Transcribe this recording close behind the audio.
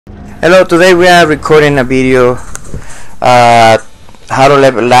Hello, today we are recording a video how to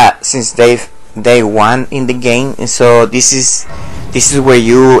level up since day one in the game. And so this is where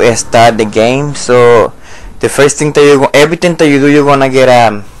you start the game. So the first thing that everything that you do, you're gonna get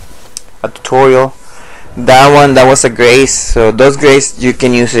a tutorial. That was a grace. So those grace you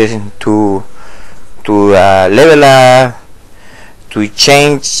can use it to level up, to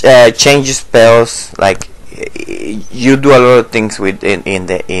change your spells. Like you do a lot of things with in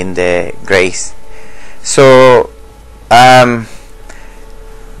the grace. So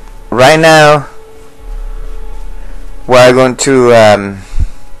right now we're going to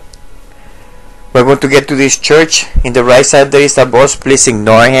get to this church. In the right side there is a boss. Please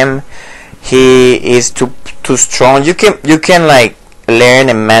ignore him. He is too strong. You can like learn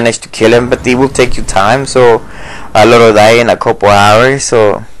and manage to kill him, but it will take you time. So a lot of die in a couple hours.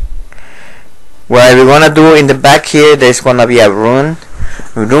 So what we're gonna do in the back here, there's gonna be a rune.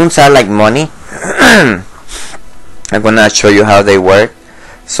 Runes are like money. I'm gonna show you how they work.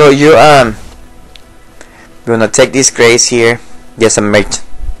 So you're gonna take this grace here. There's a merchant.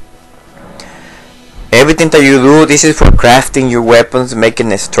 Everything that you do, this is for crafting your weapons,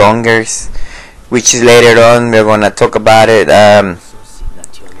 making it stronger, which is later on we're gonna talk about it.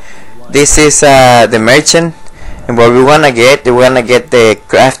 This is the merchant. And what we're gonna get the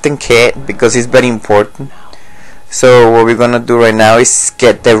crafting kit because it's very important. So what we're gonna do right now is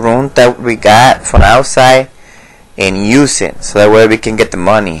get the rune that we got from outside and use it, so that way we can get the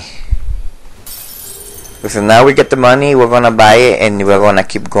money. So now we get the money, we're gonna buy it, and we're gonna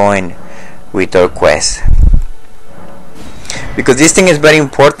keep going with our quest. Because this thing is very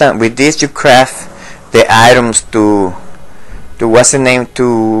important. With this you craft the items to what's the name,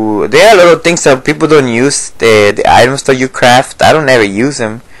 to there are a lot of things that people don't use, the items that you craft. I don't ever use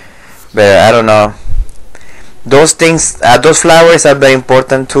them, but I don't know, those things, those flowers are very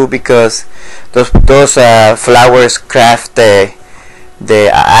important too, because those flowers craft the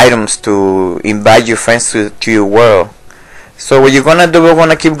items to invite your friends to your world. So what you're gonna do, we're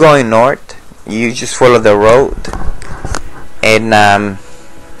gonna keep going north. You just follow the road, and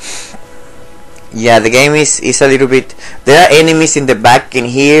yeah, the game is a little bit. There are enemies in the back in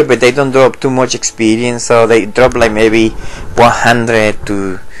here, but they don't drop too much experience. So they drop like maybe 100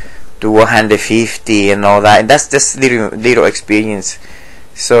 to 150 and all that. And that's just little experience.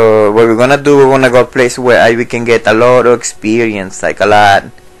 So what we're gonna do, we're gonna go a place where we can get a lot of experience, like a lot.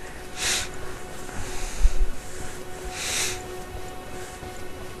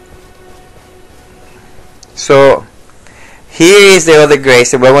 So here is the other grace.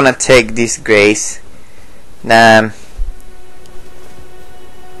 So we're gonna take this grace. Now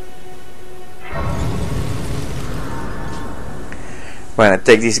we're gonna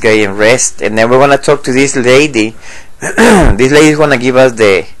take this guy and rest, and then we're gonna talk to this lady. This lady is gonna give us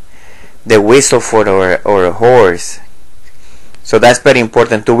the whistle for our horse. So that's very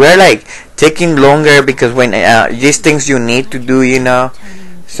important too. We're like taking longer because when these things you need to do, you know.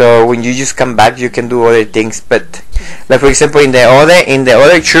 So when you just come back, you can do other things. But like for example, in the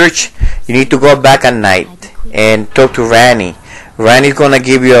other church, you need to go back at night and talk to Rani. Rani's gonna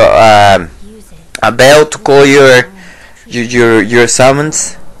give you a bell to call your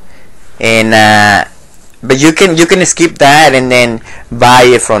summons, and but you can skip that and then buy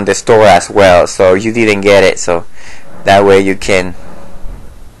it from the store as well. So you didn't get it, so that way you can.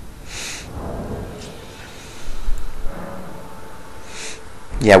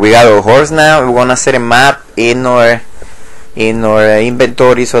 Yeah, we got our horse now. We wanna set a map in our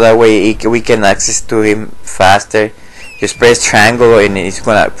inventory, so that way we can access to him faster. Just press triangle and it's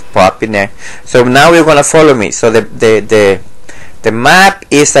gonna pop in there. So now we're gonna follow me. So the map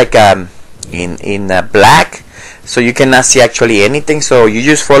is like in black, so you cannot see actually anything. So you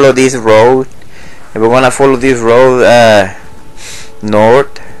just follow this road, and we're gonna follow this road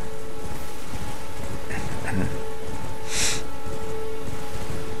north.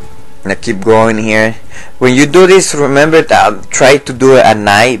 And I keep going here. When you do this, remember to try to do it at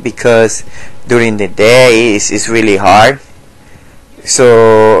night, because during the day it's really hard.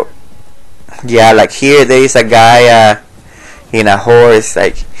 So yeah, like here there is a guy in a horse.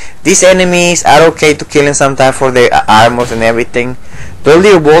 Like these enemies are okay to kill him sometimes for their armors and everything. Those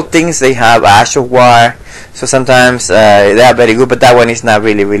little bolt things, they have Ash of War, so sometimes they are very good, but that one is not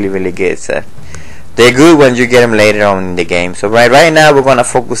really good. So they're good when you get them later on in the game. So right now we're gonna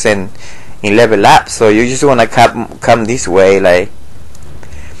focus in level up. So you just wanna come this way, like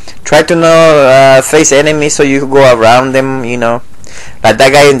try to not face enemies, so you go around them, you know. Like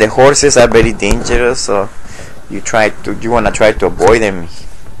that guy in the horses are very dangerous, so you wanna try to avoid them.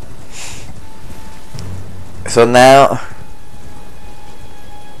 So now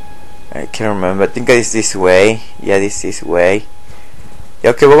I can't remember. I think it's this way. Yeah, this way.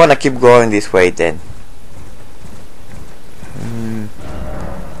 Okay, we're gonna keep going this way then.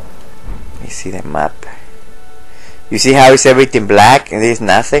 You see the map. You see how it's everything black and there's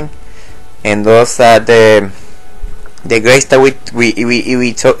nothing? And those are the grades that we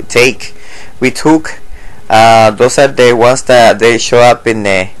took. Those are the ones that they show up in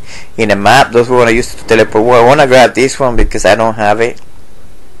the map. Those we're gonna use to teleport. Well, I wanna grab this one because I don't have it.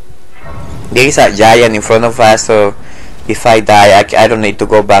 There is a giant in front of us, so if I die, I don't need to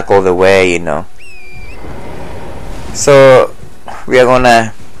go back all the way, you know. So we are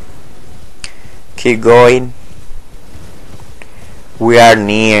gonna keep going. We are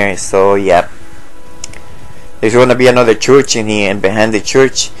near, so yeah. There's gonna be another church in here, and behind the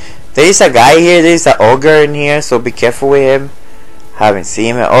church there is a guy here. There is an ogre in here, so be careful with him. Haven't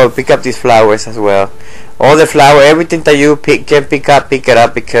seen him. Oh, pick up these flowers as well. All the flower, everything that you can pick it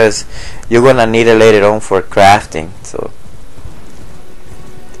up because you're gonna need it later on for crafting. So,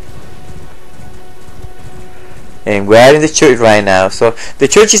 and we're in the church right now. So the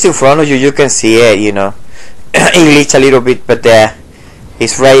church is in front of you. You can see it. You know, it glitched a little bit, but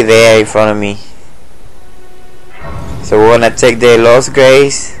it's right there in front of me. So we're gonna take the Lost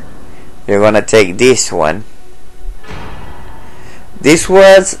Grace. We're gonna take this one. This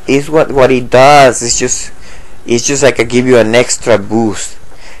one is what it does. It's just like I give you an extra boost.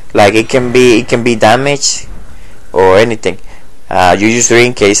 Like it can be damage or anything. You just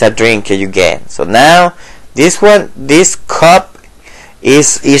drink it. It's a drink you get. So now this cup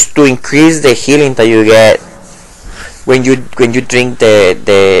is to increase the healing that you get when you drink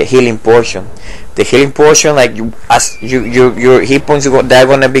the healing potion. The healing potion, like your hit points, they're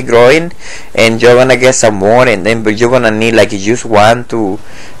gonna be growing, and you're gonna get some more, and then but you're gonna need like just one to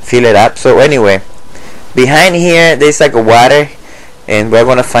fill it up. So anyway, behind here there's like a water, and we're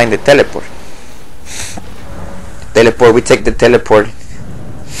gonna find the teleport. We take the teleport.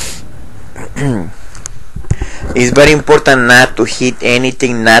 It's very important not to hit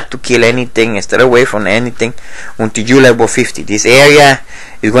anything, not to kill anything, stay away from anything until you level 50. This area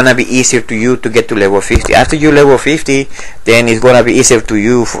is gonna be easier to you to get to level 50. After you level 50, then it's gonna be easier to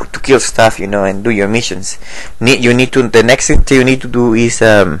you to kill stuff, you know, and do your missions. The next thing you need to do is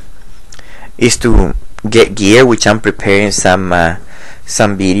to get gear, which I'm preparing some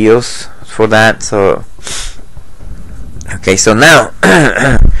videos for that. So okay, so now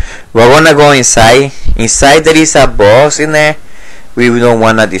we're gonna go inside. Inside there is a boss in there. We don't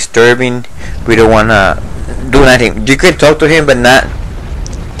wanna disturb him. We don't wanna do nothing. You can talk to him, but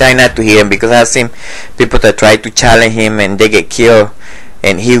try not to hear him, because I've seen people that try to challenge him and they get killed,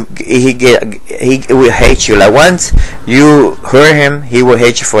 and he will hate you. Like once you hurt him, he will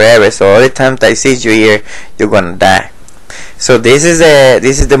hate you forever. So all the time that he sees you here, you're gonna die. So this is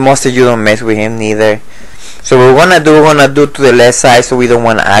the monster. You don't mess with him neither. So we're gonna do to the left side, so we don't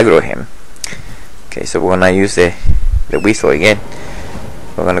wanna aggro him. Okay, so we're gonna use the whistle again.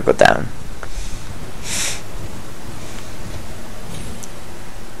 We're gonna go down.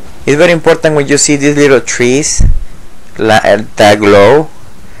 It's very important when you see these little trees that glow.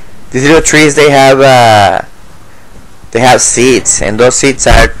 These little trees, they have seeds, and those seeds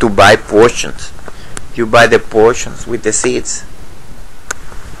are to buy portions. You buy the portions with the seeds.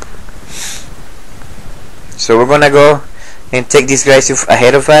 So we're gonna go and take these guys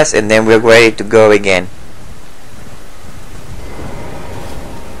ahead of us, and then we're ready to go again.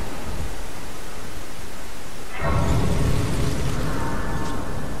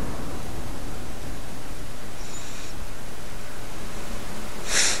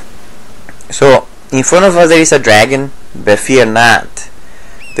 So in front of us there is a dragon, but fear not.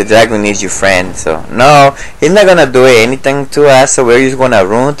 The dragon is your friend. So no, he's not gonna do anything to us. So we're just gonna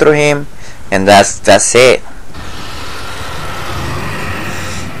run through him, and that's it.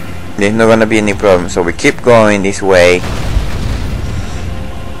 There's not gonna be any problem. So we keep going this way.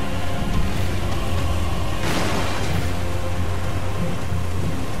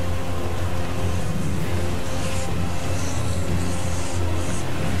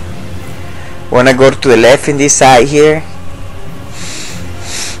 Wanna go to the left in this side here.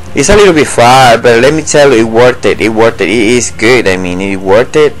 It's a little bit far, but let me tell you, it worth it. It is good. I mean, it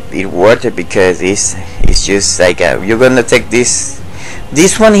worth it because it's just like you're gonna take this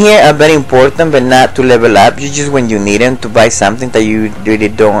one here are very important, but not to level up. You just when you need them to buy something that you really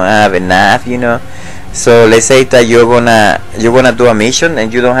don't have enough, you know. So let's say that you're gonna do a mission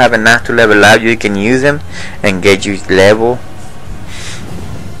and you don't have enough to level up. You can use them and get you level.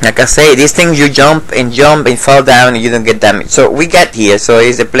 Like I say, these things you jump and fall down and you don't get damaged. So we got here, so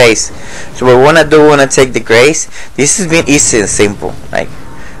it's the place. So what we wanna do, we wanna take the grace. This has been easy and simple. Like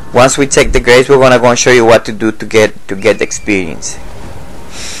Once we take the grace, we're gonna go and show you what to do to get the experience.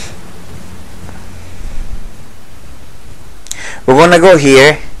 We're gonna go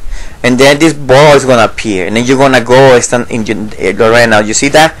here, and then this ball is gonna appear, and then you're gonna go stand in right now. You see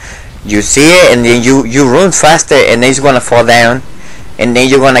that? You see it, and then you run faster, and then it's gonna fall down, and then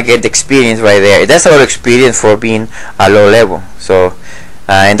you're gonna get the experience right there. That's our experience for being a low level. So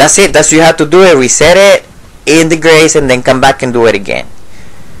and that's it. That's what you have to do. It reset it in the grace, and then come back and do it again.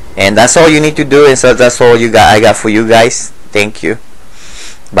 And that's all you need to do. And so that's all I got for you guys. Thank you.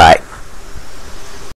 Bye.